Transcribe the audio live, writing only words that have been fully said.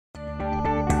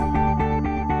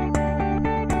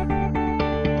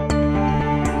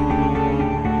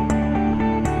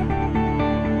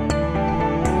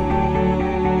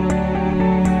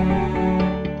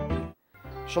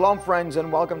Shalom friends,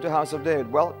 and welcome to House of David.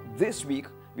 Well, this week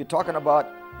we're talking about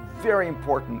very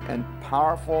important and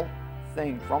powerful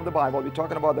thing from the Bible. We're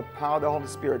talking about the power of the Holy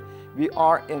Spirit. We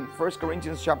are in 1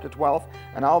 Corinthians chapter 12,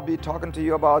 and I'll be talking to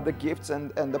you about the gifts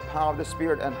and the power of the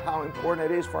Spirit and how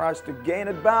important it is for us to gain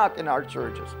it back in our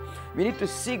churches. We need to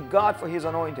seek God for His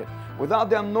anointing. Without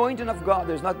the anointing of God,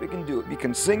 there's nothing we can do. We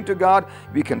can sing to God,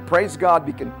 we can praise God,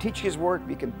 we can teach His word,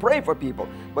 we can pray for people,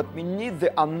 but we need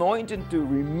the anointing to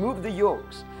remove the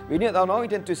yokes. We need the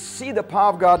anointing to see the power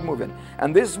of God moving.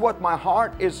 And this is what my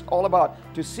heart is all about,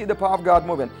 to see the power of God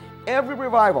moving. Every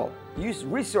revival, use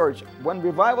research, when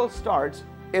revival starts,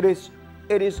 it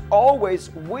is always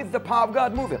with the power of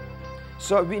God moving.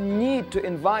 So we need to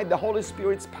invite the Holy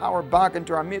Spirit's power back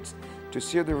into our midst to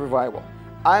see the revival.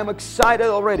 I am excited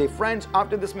already. Friends,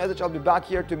 after this message, I'll be back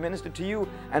here to minister to you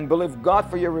and believe God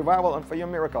for your revival and for your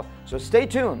miracle. So stay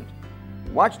tuned,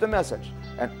 watch the message,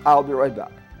 and I'll be right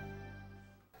back.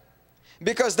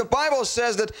 Because the Bible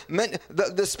says that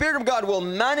the Spirit of God will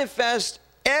manifest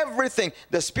everything.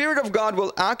 The Spirit of God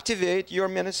will activate your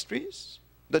ministries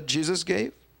that Jesus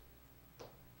gave.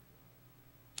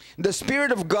 The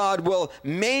Spirit of God will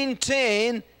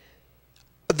maintain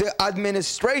the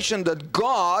administration that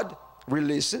God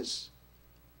releases.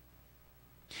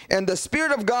 And the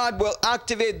Spirit of God will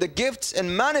activate the gifts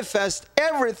and manifest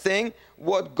everything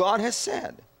what God has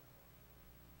said.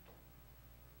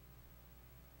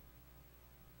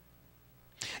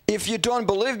 If you don't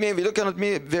believe me, if you're looking at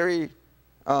me very,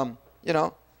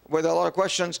 with a lot of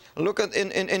questions, look at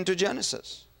into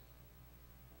Genesis.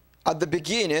 At the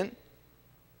beginning,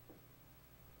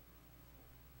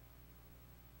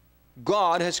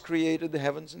 God has created the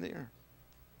heavens and the earth.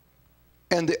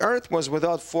 And the earth was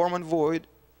without form and void.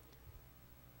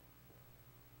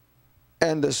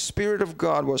 And the Spirit of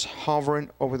God was hovering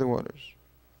over the waters.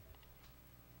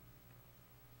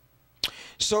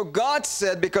 So God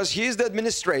said, because He is the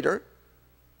administrator,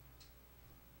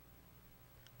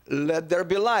 let there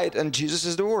be light, and Jesus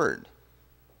is the Word.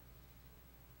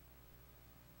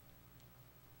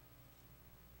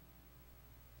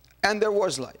 And there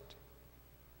was light.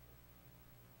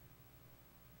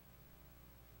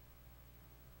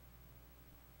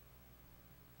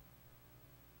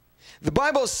 The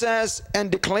Bible says and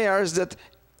declares that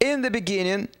in the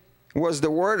beginning was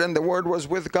the Word, and the Word was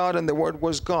with God, and the Word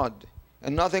was God.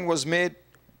 And nothing was made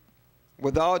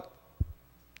without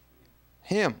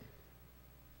Him.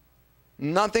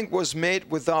 Nothing was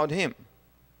made without Him.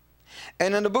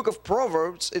 And in the book of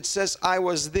Proverbs, it says, I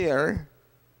was there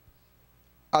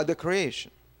at the creation.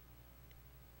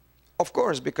 Of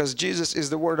course, because Jesus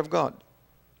is the Word of God.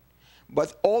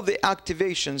 But all the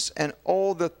activations and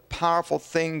all the powerful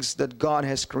things that God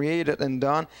has created and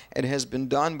done, it has been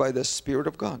done by the Spirit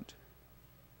of God.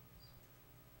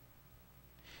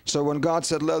 So when God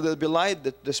said, let there be light,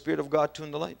 the Spirit of God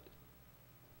tuned the light.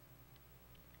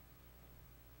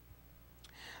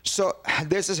 So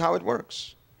this is how it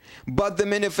works. But the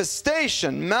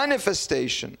manifestation,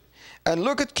 and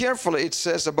look at carefully, it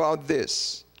says about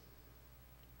this.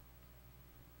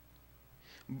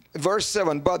 Verse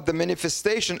 7, but the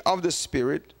manifestation of the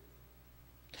Spirit,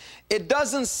 it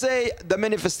doesn't say the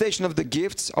manifestation of the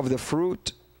gifts, of the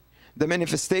fruit, the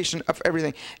manifestation of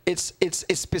everything. It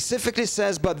specifically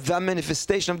says, but the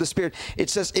manifestation of the Spirit. It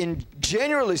says, in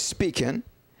generally speaking,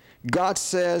 God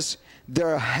says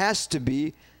there has to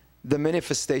be the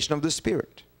manifestation of the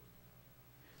Spirit.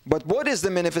 But what is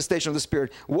the manifestation of the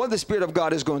Spirit? What the Spirit of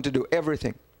God is going to do?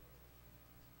 Everything.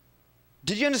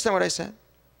 Did you understand what I said?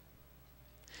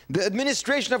 The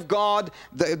administration of God,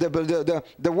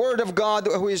 the Word of God,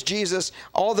 who is Jesus,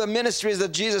 all the ministries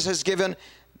that Jesus has given,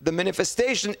 the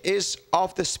manifestation is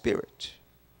of the Spirit.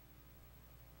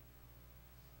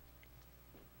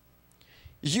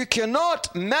 You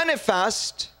cannot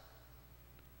manifest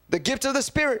the gift of the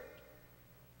Spirit.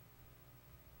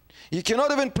 You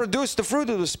cannot even produce the fruit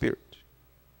of the Spirit.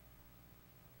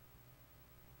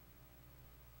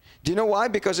 Do you know why?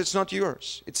 Because it's not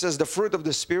yours. It says the fruit of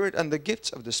the Spirit and the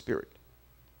gifts of the Spirit.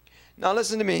 Now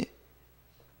listen to me.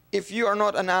 If you are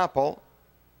not an apple,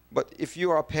 but if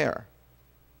you are a pear,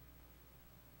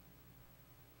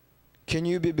 can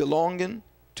you be belonging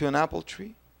to an apple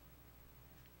tree?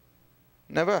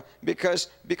 Never. Because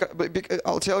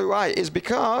I'll tell you why. It's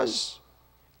because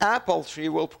apple tree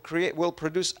will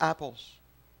produce apples.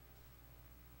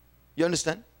 You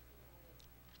understand?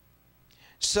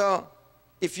 So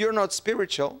if you're not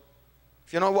spiritual,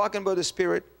 if you're not walking by the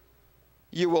Spirit,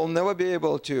 you will never be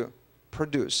able to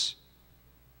produce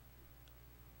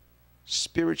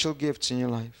spiritual gifts in your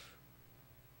life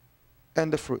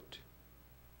and the fruit.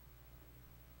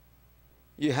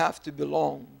 You have to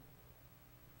belong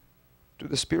to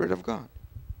the Spirit of God.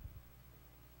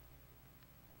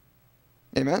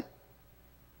 Amen?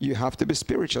 You have to be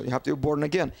spiritual. You have to be born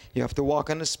again. You have to walk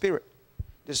in the Spirit.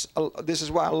 This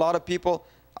is why a lot of people,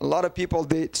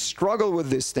 they struggle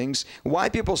with these things. Why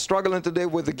people struggling today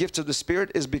with the gifts of the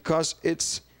Spirit is because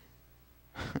it's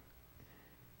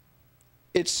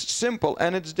simple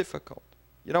and it's difficult.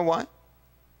 You know why?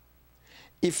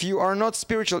 If you are not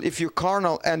spiritual, if you're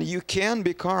carnal, and you can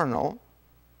be carnal,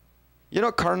 you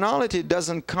know, carnality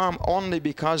doesn't come only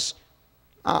because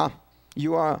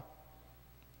you are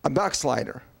a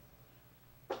backslider.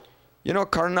 You know,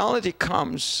 carnality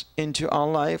comes into our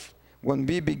life when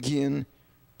we begin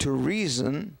to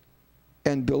reason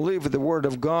and believe the Word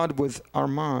of God with our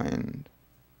mind,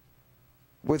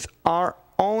 with our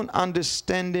own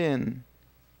understanding.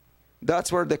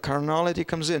 That's where the carnality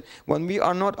comes in. When we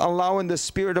are not allowing the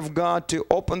Spirit of God to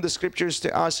open the Scriptures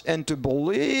to us and to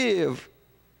believe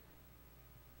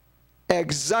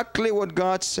exactly what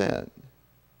God said.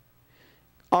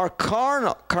 Our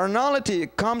carnality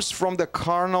comes from the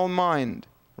carnal mind,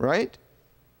 right?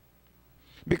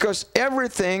 Because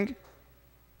everything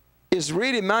is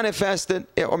really manifested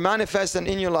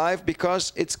in your life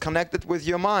because it's connected with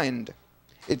your mind.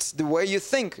 It's the way you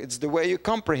think. It's the way you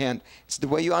comprehend. It's the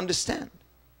way you understand.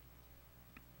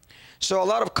 So a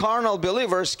lot of carnal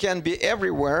believers can be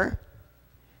everywhere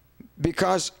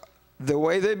because the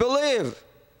way they believe.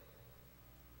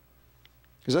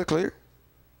 Is that clear?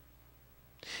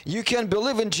 You can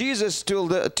believe in Jesus till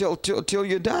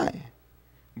you die,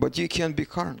 but you can't be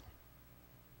carnal.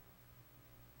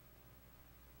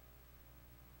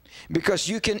 Because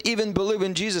you can even believe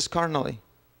in Jesus carnally.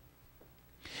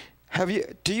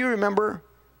 Do you remember,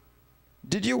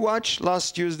 did you watch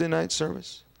last Tuesday night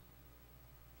service?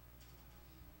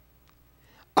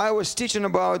 I was teaching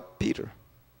about Peter.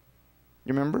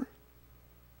 You remember?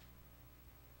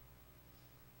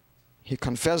 He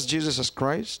confessed Jesus as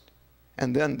Christ,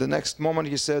 and then the next moment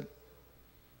he said,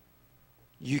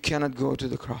 you cannot go to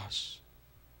the cross.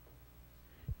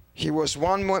 He was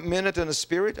one minute in the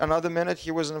Spirit, another minute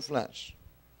he was in the flesh.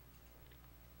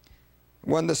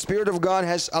 When the Spirit of God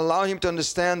has allowed him to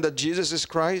understand that Jesus is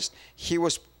Christ, he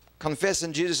was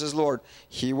confessing Jesus as Lord.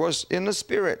 He was in the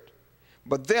Spirit.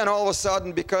 But then all of a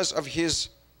sudden, because of his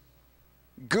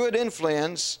good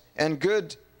influence and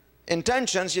good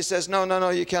intentions, he says, no,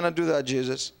 you cannot do that,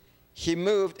 Jesus. He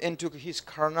moved into his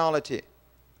carnality.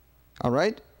 All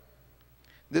right?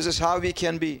 This is how we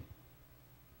can be.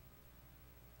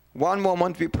 One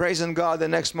moment we praising God, the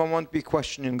next moment we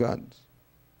questioning God.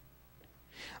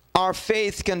 Our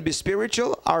faith can be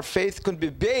spiritual. Our faith can be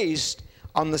based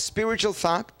on the spiritual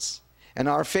facts, and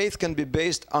our faith can be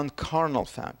based on carnal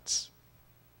facts.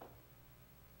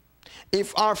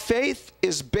 If our faith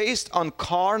is based on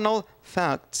carnal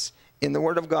facts in the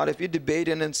Word of God, if you debate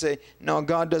it and say, no,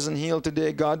 God doesn't heal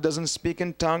today, God doesn't speak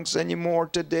in tongues anymore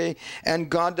today, and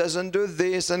God doesn't do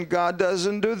this, and God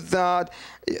doesn't do that,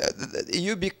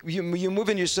 you're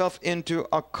moving yourself into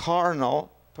a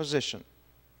carnal position.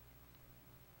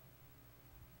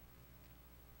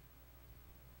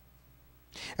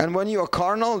 And when you are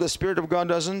carnal, the Spirit of God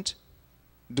doesn't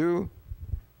do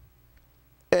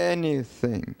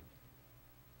anything.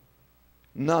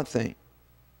 Nothing.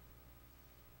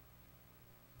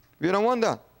 We don't want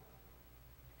that.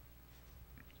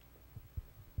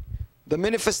 The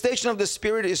manifestation of the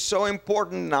Spirit is so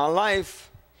important in our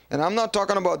life. And I'm not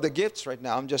talking about the gifts right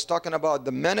now. I'm just talking about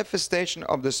the manifestation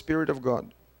of the Spirit of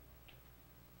God,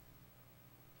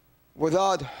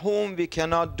 without whom we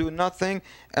cannot do nothing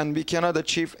and we cannot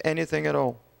achieve anything at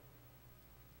all.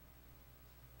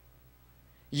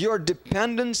 Your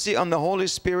dependency on the Holy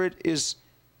Spirit is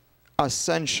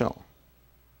essential.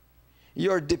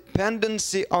 Your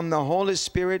dependency on the Holy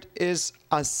Spirit is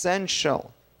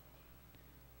essential.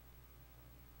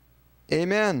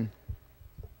 Amen.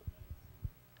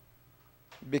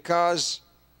 Because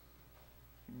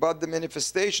but the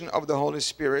manifestation of the Holy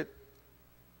Spirit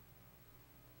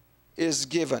is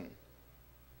given.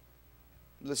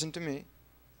 Listen to me.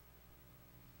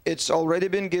 It's already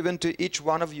been given to each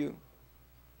one of you.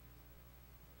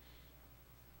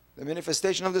 The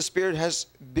manifestation of the Spirit has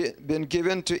been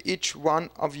given to each one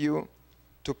of you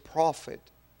to profit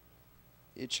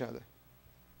each other.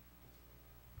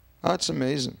 That's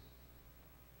amazing.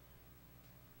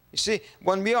 You see,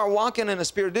 when we are walking in the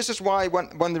Spirit, this is why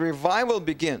when the revival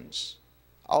begins,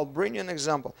 I'll bring you an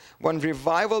example. When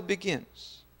revival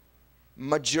begins,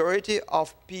 majority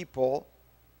of people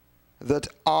that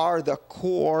are the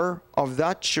core of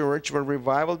that church where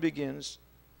revival begins,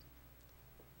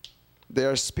 they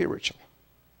are spiritual.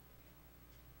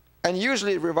 And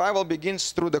usually revival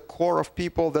begins through the core of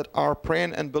people that are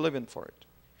praying and believing for it.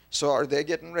 So are they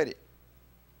getting ready?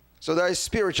 So that is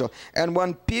spiritual. And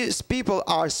when people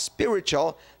are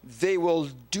spiritual, they will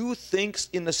do things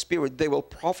in the Spirit. They will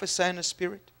prophesy in the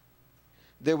Spirit.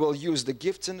 They will use the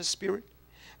gifts in the Spirit.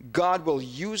 God will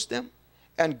use them.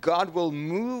 And God will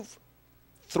move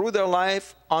through their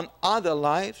life on other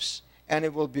lives. And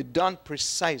it will be done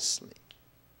precisely.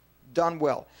 Done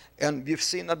well. And we've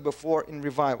seen that before in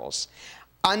revivals.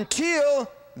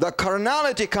 Until the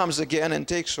carnality comes again and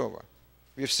takes over.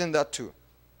 We've seen that too.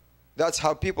 That's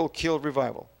how people kill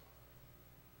revival.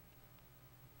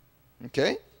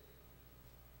 Okay?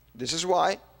 This is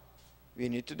why we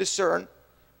need to discern.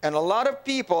 And a lot of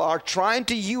people are trying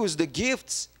to use the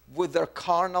gifts with their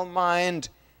carnal mind,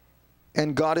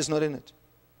 and God is not in it.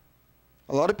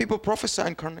 A lot of people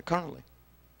prophesy carnally.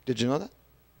 Did you know that?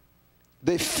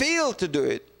 They feel to do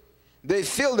it. They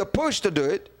feel the push to do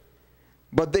it,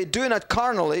 but they do it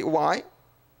carnally. Why?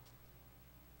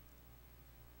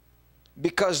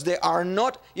 Because they are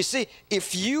not, you see,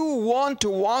 if you want to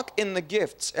walk in the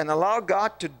gifts and allow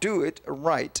God to do it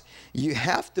right, you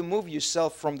have to move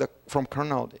yourself from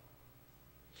carnality.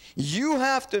 You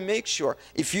have to make sure,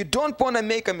 if you don't want to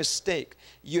make a mistake,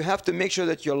 you have to make sure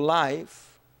that your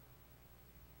life,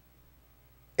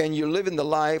 and you live in the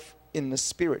life in the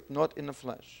Spirit, not in the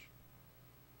flesh.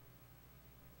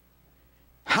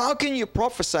 How can you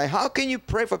prophesy? How can you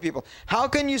pray for people? How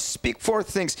can you speak for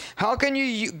things? How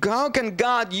can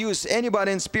God use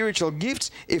anybody in spiritual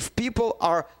gifts if people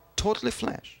are totally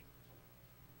flesh?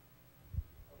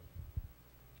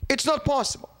 It's not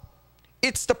possible.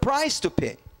 It's the price to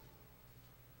pay.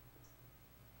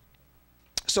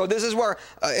 So this is where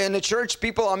in the church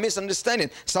people are misunderstanding.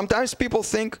 Sometimes people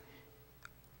think,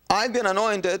 I've been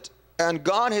anointed and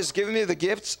God has given me the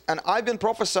gifts, and I've been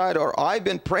prophesied, or I've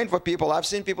been praying for people, I've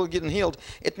seen people getting healed.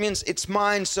 It means it's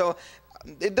mine, so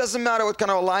it doesn't matter what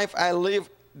kind of life I live.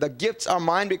 The gifts are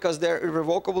mine because they're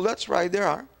irrevocable. That's right, they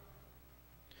are.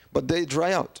 But they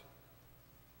dry out.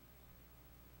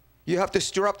 You have to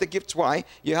stir up the gifts. Why?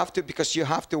 Because you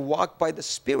have to walk by the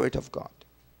Spirit of God.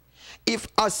 If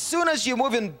as soon as you're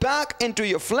moving back into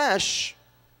your flesh,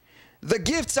 the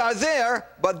gifts are there,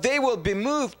 but they will be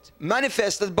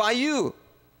manifested by you,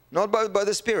 not by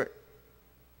the Spirit.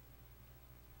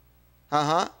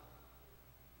 Did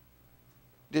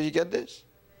you get this?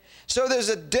 So there's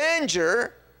a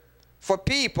danger for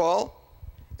people,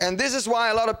 and this is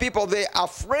why a lot of people, they're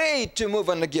afraid to move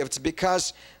on the gifts,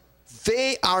 because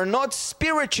they are not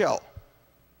spiritual.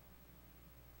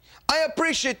 I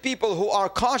appreciate people who are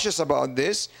cautious about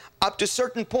this up to a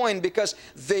certain point, because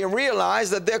they realize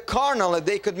that they're carnal and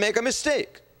they could make a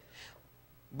mistake.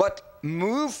 But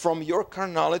move from your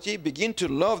carnality, begin to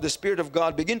love the Spirit of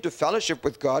God, begin to fellowship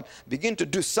with God, begin to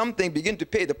do something, begin to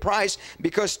pay the price,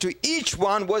 because to each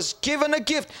one was given a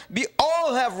gift. We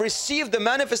all have received the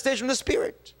manifestation of the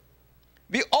Spirit.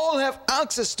 We all have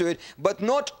access to it, but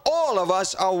not all of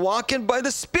us are walking by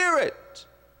the Spirit.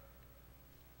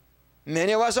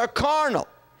 Many of us are carnal.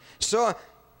 So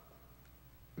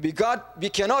we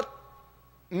cannot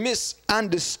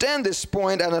misunderstand this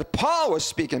point, and that Paul was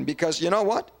speaking, because you know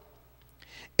what?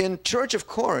 In Church of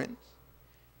Corinth,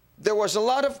 there was a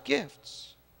lot of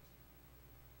gifts.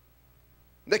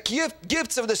 The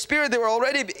gifts of the Spirit, they were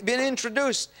already been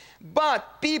introduced,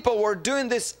 but people were doing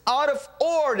this out of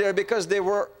order because they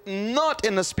were not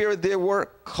in the Spirit, they were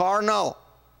carnal.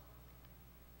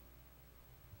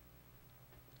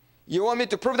 You want me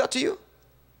to prove that to you?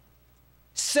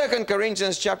 2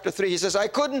 Corinthians chapter 3, he says, I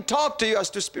couldn't talk to you as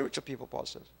to spiritual people, Paul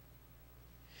says.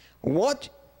 What?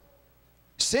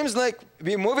 Seems like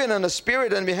we're moving in the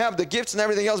Spirit and we have the gifts and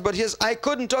everything else, but he says, I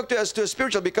couldn't talk to you as to a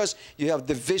spiritual because you have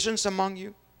divisions among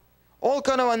you. All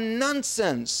kind of a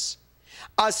nonsense.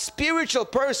 A spiritual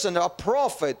person, a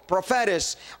prophet,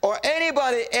 prophetess, or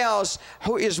anybody else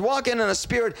who is walking in the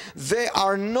Spirit, they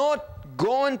are not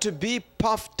going to be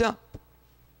puffed up.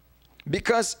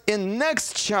 Because in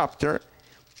next chapter,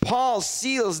 Paul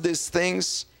seals these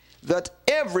things that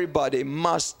everybody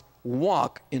must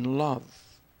walk in love.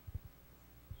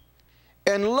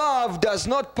 And love does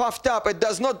not puff up. It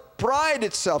does not pride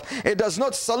itself. It does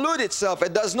not salute itself.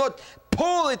 It does not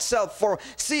pull itself for.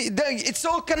 See, it's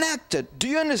all connected. Do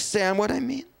you understand what I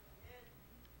mean?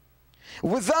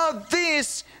 Without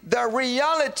this, the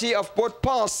reality of what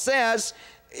Paul says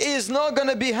is not going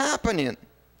to be happening.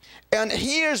 And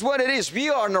here's what it is. We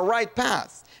are on the right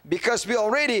path because we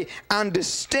already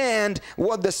understand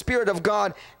what the Spirit of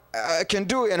God can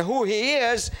do and who He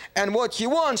is and what He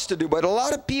wants to do. But a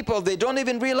lot of people, they don't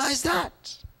even realize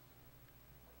that.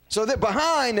 So they're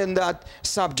behind in that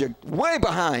subject, way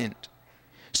behind.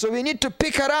 So we need to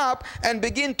pick it up and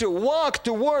begin to walk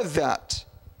toward that.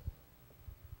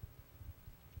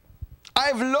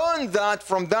 I've learned that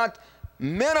from that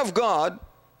man of God.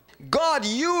 God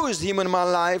used him in my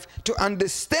life to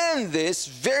understand this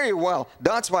very well.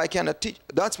 That's why I cannot teach.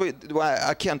 That's why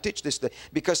I can't teach this today,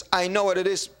 because I know what it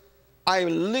is. I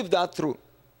lived that through.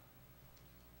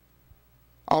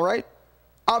 All right?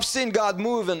 I've seen God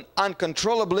moving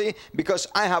uncontrollably because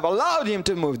I have allowed him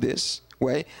to move this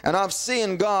way. And I've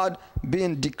seen God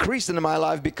being decreased in my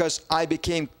life because I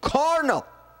became carnal.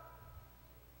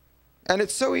 And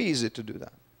it's so easy to do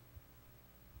that.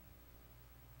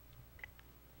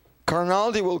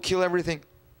 Carnality will kill everything.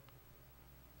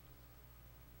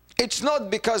 It's not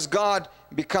because God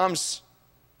becomes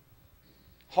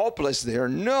hopeless there.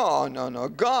 No, no, no.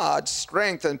 God's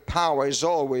strength and power is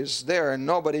always there, and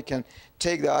nobody can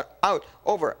take that out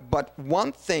over. But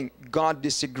one thing God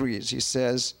disagrees. He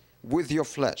says, with your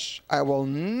flesh, I will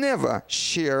never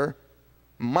share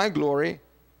my glory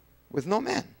with no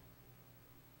man.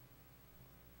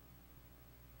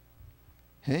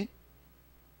 Okay?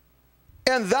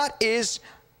 And that is,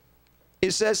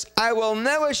 it says, I will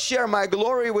never share my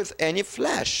glory with any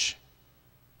flesh.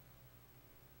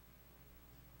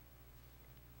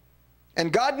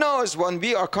 And God knows when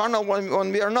we are carnal,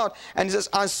 when we are not. And he says,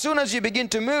 as soon as you begin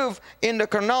to move in the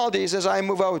carnality, he says, I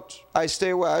move out. I stay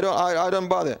away. I don't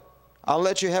bother. I'll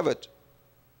let you have it.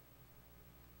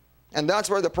 And that's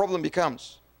where the problem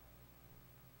becomes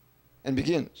and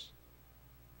begins.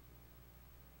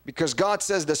 Because God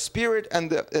says the spirit and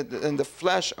the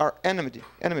flesh are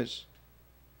enemies.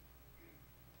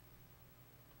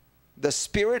 The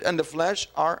spirit and the flesh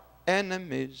are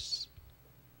enemies.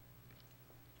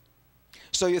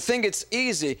 So you think it's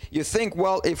easy. You think,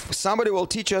 well, if somebody will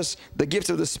teach us the gifts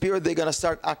of the Spirit, they're going to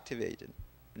start activated.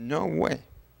 No way.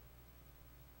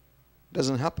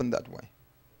 Doesn't happen that way.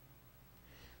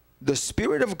 The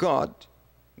Spirit of God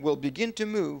will begin to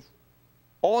move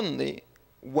only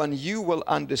when you will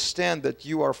understand that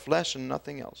you are flesh and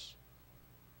nothing else.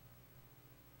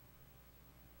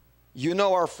 You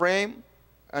know our frame,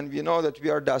 and you know that we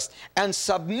are dust. And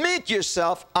submit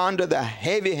yourself under the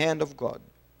heavy hand of God.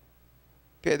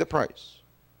 Pay the price.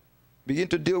 Begin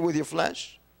to deal with your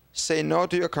flesh. Say no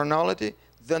to your carnality.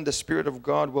 Then the Spirit of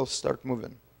God will start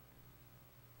moving.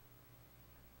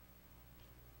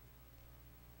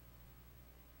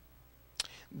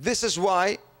 This is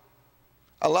why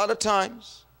a lot of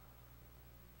times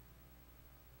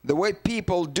the way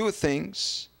people do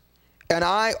things, and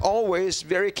I always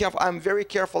I'm very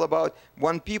careful about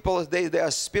when people, they are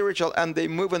spiritual and they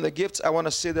move in the gifts, I want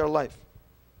to see their life.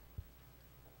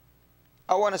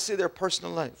 I want to see their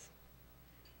personal life.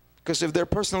 Because if their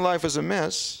personal life is a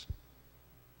mess,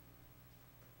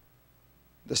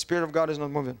 the Spirit of God is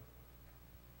not moving.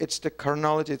 It's the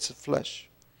carnality, it's the flesh.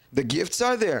 The gifts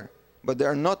are there, but they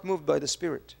are not moved by the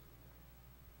Spirit.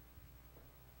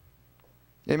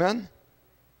 Amen?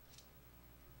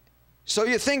 So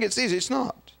you think it's easy. It's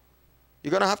not.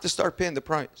 You're going to have to start paying the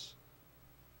price.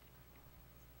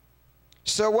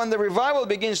 So when the revival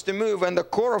begins to move, and the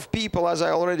core of people, as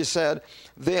I already said,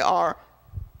 they are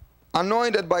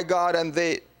anointed by God, and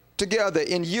they together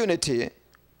in unity,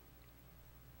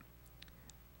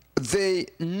 they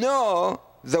know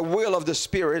the will of the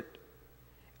Spirit,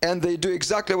 and they do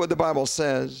exactly what the Bible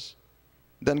says,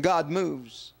 then God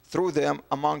moves through them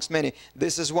amongst many.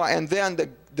 This is why, and then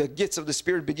the gifts of the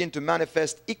Spirit begin to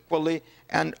manifest equally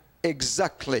and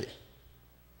exactly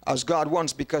as God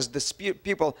wants, because the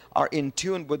people are in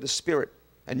tune with the Spirit.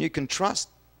 And you can trust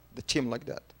the team like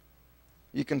that.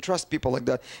 You can trust people like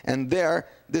that. And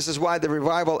this is why in the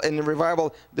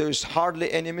revival, there's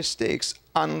hardly any mistakes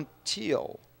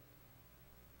until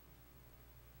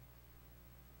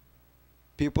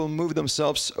people move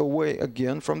themselves away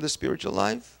again from the spiritual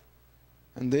life,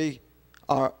 and they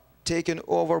are taken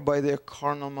over by their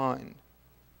carnal mind.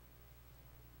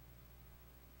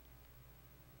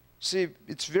 See,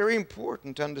 it's very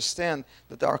important to understand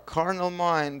that our carnal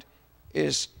mind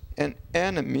is an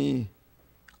enemy.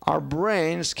 Our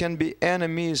brains can be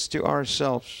enemies to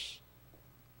ourselves.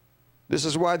 This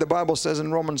is why the Bible says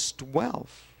in Romans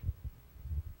 12,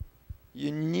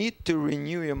 you need to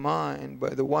renew your mind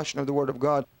by the washing of the Word of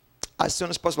God as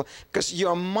soon as possible. Because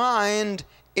your mind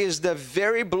is the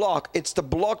very block. It's the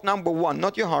block number one,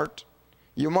 not your heart.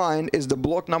 Your mind is the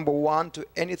block number one to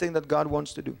anything that God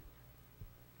wants to do.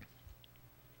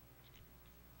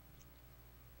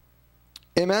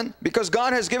 Amen? Because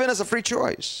God has given us a free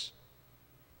choice.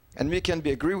 And we can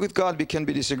agree with God, we can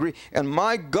disagree. And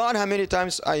my God, how many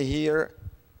times I hear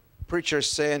preachers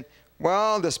saying,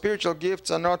 well, the spiritual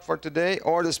gifts are not for today,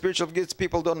 or the spiritual gifts,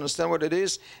 people don't understand what it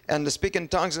is, and they speak in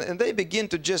tongues, and they begin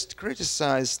to just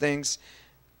criticize things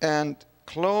and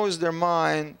close their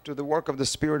mind to the work of the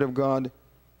Spirit of God.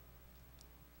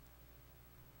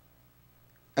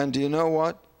 And do you know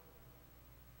what?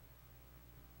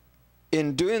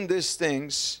 In doing these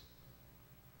things,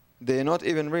 they're not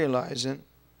even realizing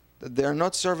that they're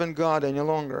not serving God any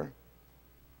longer.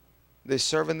 They're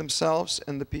serving themselves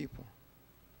and the people.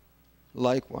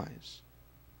 Likewise.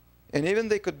 And even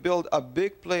they could build a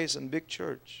big place and big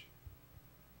church.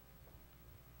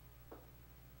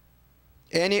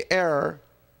 Any error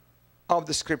of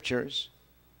the scriptures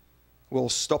will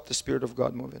stop the Spirit of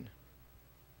God moving.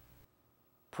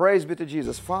 Praise be to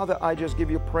Jesus. Father, I just give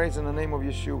you praise in the name of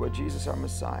Yeshua, Jesus our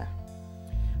Messiah.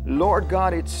 Lord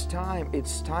God, it's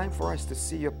time for us to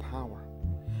see your power.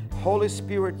 Holy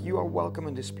Spirit, you are welcome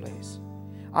in this place.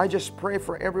 I just pray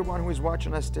for everyone who is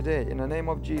watching us today in the name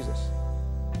of Jesus.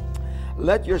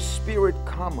 Let your Spirit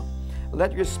come.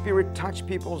 Let your Spirit touch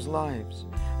people's lives.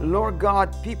 Lord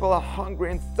God, people are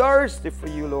hungry and thirsty for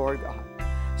you, Lord God.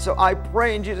 So I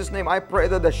pray in Jesus' name, I pray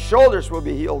that the shoulders will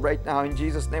be healed right now in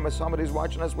Jesus' name. As somebody is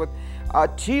watching us with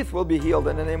teeth will be healed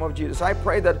in the name of Jesus. I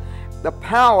pray that the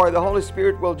power, the Holy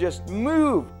Spirit will just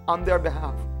move on their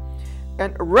behalf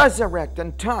and resurrect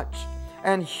and touch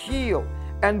and heal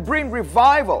and bring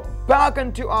revival back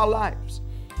into our lives.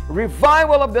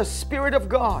 Revival of the Spirit of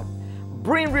God.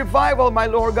 Bring revival, my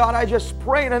Lord God. I just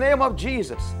pray in the name of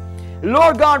Jesus.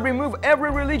 Lord God, remove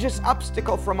every religious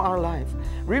obstacle from our life.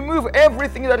 Remove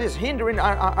everything that is hindering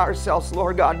ourselves,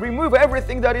 Lord God. Remove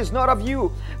everything that is not of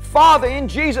you. Father, in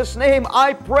Jesus' name,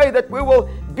 I pray that we will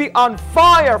be on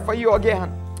fire for you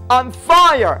again. On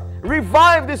fire.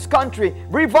 Revive this country.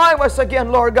 Revive us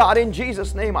again, Lord God. In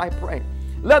Jesus' name, I pray.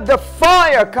 Let the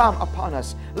fire come upon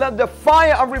us. Let the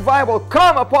fire of revival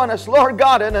come upon us, Lord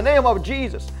God, in the name of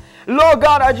Jesus. Lord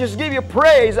God, I just give you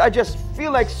praise. I just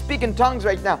feel like speaking tongues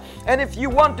right now. And if you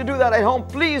want to do that at home,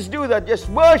 please do that. Just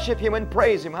worship Him and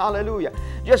praise Him. Hallelujah.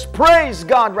 Just praise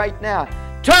God right now.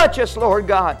 Touch us, Lord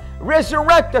God.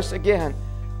 Resurrect us again.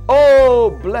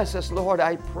 Oh, bless us, Lord.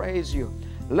 I praise you.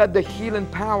 Let the healing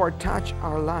power touch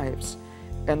our lives.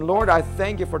 And Lord, I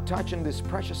thank you for touching these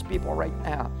precious people right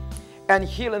now and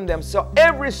healing them. So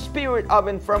every spirit of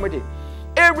infirmity,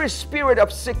 every spirit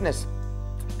of sickness,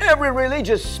 every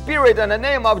religious spirit in the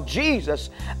name of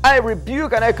Jesus, I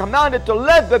rebuke and I command it to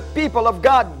let the people of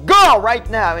God go right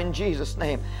now in Jesus'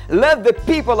 name. Let the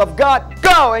people of God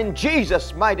go in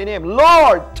Jesus' mighty name.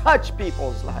 Lord, touch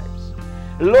people's lives.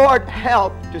 Lord,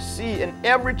 help to see in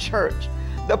every church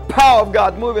the power of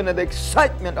God moving and the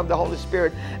excitement of the Holy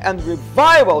Spirit and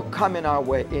revival coming our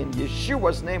way. In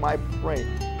Yeshua's name I pray.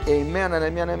 Amen and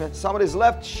amen, amen. Somebody's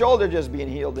left shoulder just being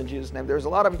healed in Jesus' name. There's a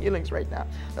lot of healings right now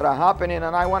that are happening,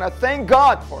 and I want to thank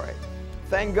God for it.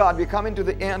 Thank God. We're coming to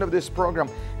the end of this program,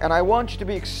 and I want you to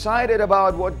be excited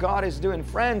about what God is doing.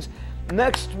 Friends,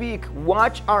 next week,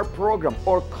 watch our program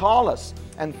or call us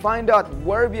and find out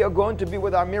where we are going to be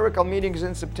with our miracle meetings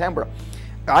in September.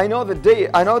 I know the day,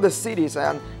 I know the cities,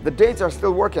 and the dates are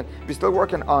still working. We're still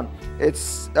working on.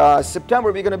 It's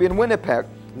September. We're going to be in Winnipeg.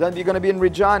 Then we're going to be in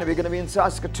Regina, we're going to be in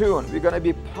Saskatoon, we're going to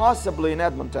be possibly in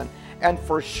Edmonton, and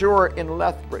for sure in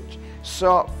Lethbridge.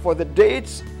 So for the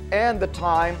dates and the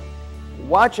time,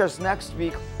 watch us next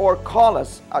week or call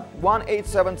us at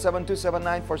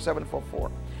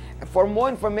 1-877-279-4744. And for more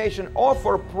information or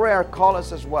for prayer, call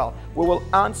us as well. We will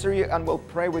answer you and we'll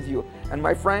pray with you. And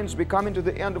my friends, we're coming to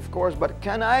the end, of course, but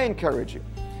can I encourage you?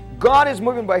 God is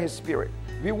moving by His Spirit.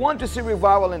 We want to see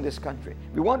revival in this country.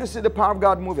 We want to see the power of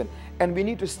God moving, and we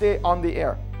need to stay on the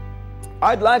air.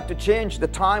 I'd like to change the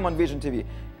time on Vision TV,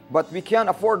 but we can't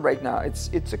afford right now.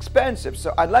 It's expensive.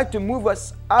 So I'd like to move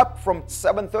us up from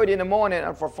 7:30 in the morning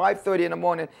and for 5:30 in the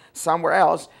morning somewhere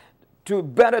else to a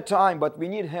better time, but we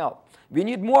need help. We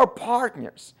need more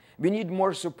partners. We need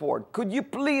more support. Could you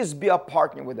please be a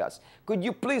partner with us? Could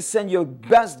you please send your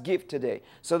best gift today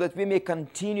so that we may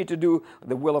continue to do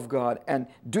the will of God and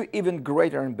do even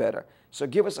greater and better? So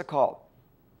give us a call.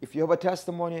 If you have a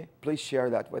testimony, please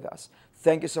share that with us.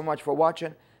 Thank you so much for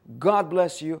watching. God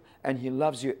bless you, and He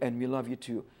loves you, and we love you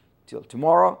too. Till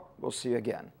tomorrow, we'll see you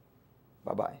again.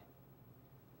 Bye-bye.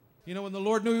 You know, when the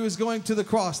Lord knew He was going to the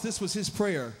cross, this was His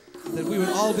prayer, that we would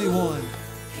all be one.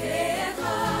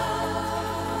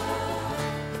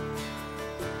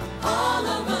 All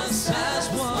of us as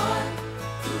one.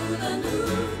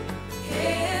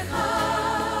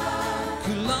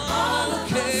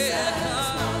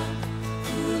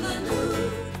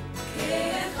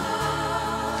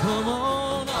 Come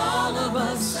on, all of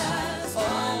us,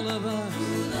 all of us.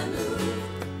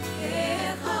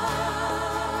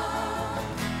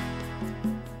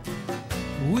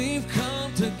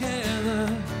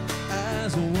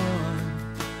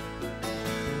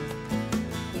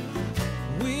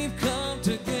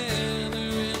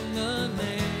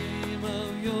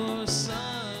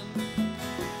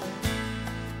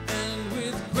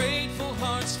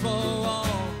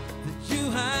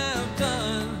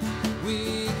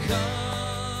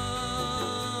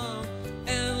 come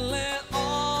and let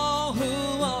all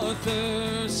who are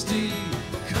thirsty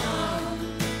come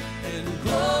and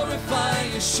glorify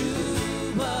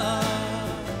Yeshua.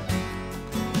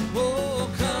 Oh,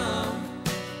 come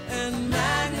and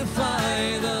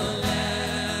magnify the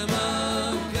Lamb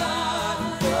of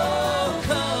God. Oh,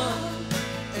 come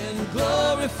and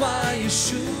glorify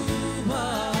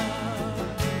Yeshua.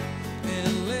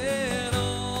 And let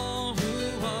all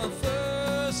who are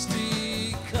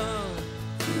thirsty come.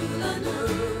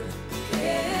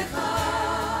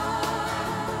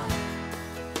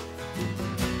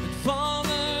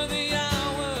 Father, the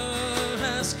hour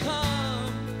has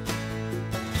come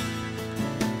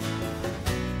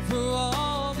for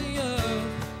all the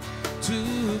earth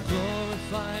to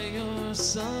glorify your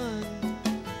Son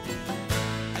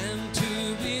and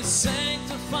to be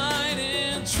sanctified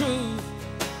in truth,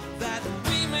 that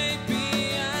we may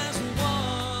be as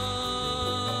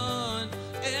one.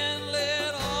 And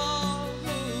let all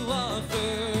who are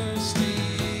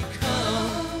thirsty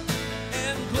come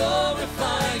and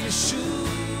glorify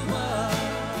Yeshua.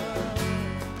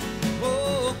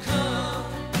 Oh,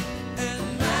 come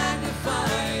and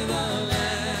magnify the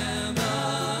Lamb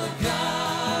of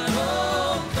God.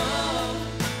 Oh, come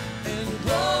and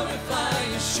glorify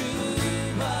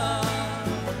Yeshua.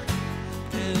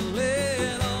 And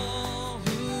let all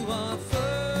who are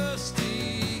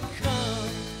thirsty come.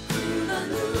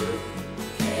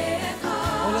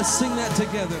 Oh, let's sing that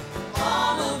together.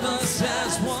 All of us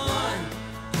as one.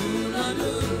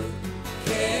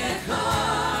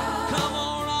 Come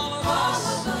on, all of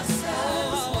us.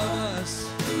 Oh, all of us.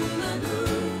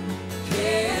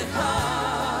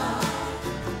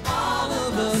 All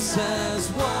of us as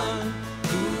one.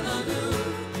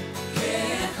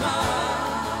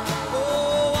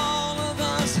 Oh, all of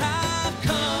us have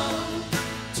come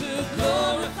to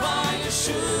glorify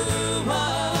Yeshua.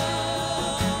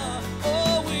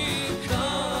 Oh, we've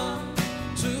come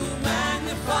to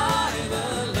magnify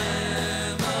the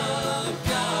Lamb of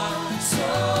God.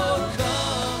 So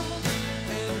come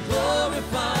and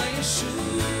glorify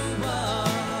Yeshua.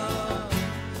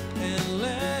 And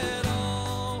let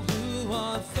all who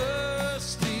are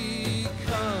thirsty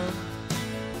come.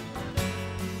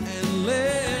 And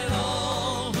let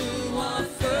all who are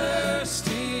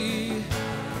thirsty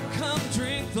come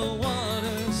drink the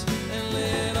waters. And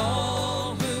let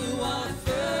all who are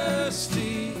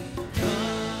thirsty come.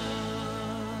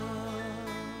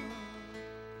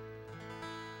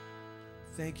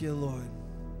 Thank you, Lord.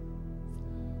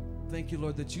 Thank you,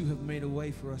 Lord, that you have made a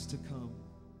way for us to come.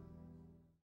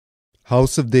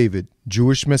 House of David,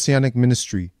 Jewish Messianic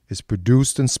Ministry is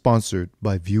produced and sponsored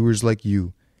by viewers like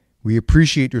you. We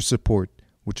appreciate your support,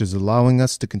 which is allowing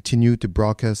us to continue to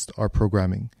broadcast our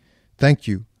programming. Thank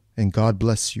you, and God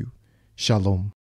bless you. Shalom.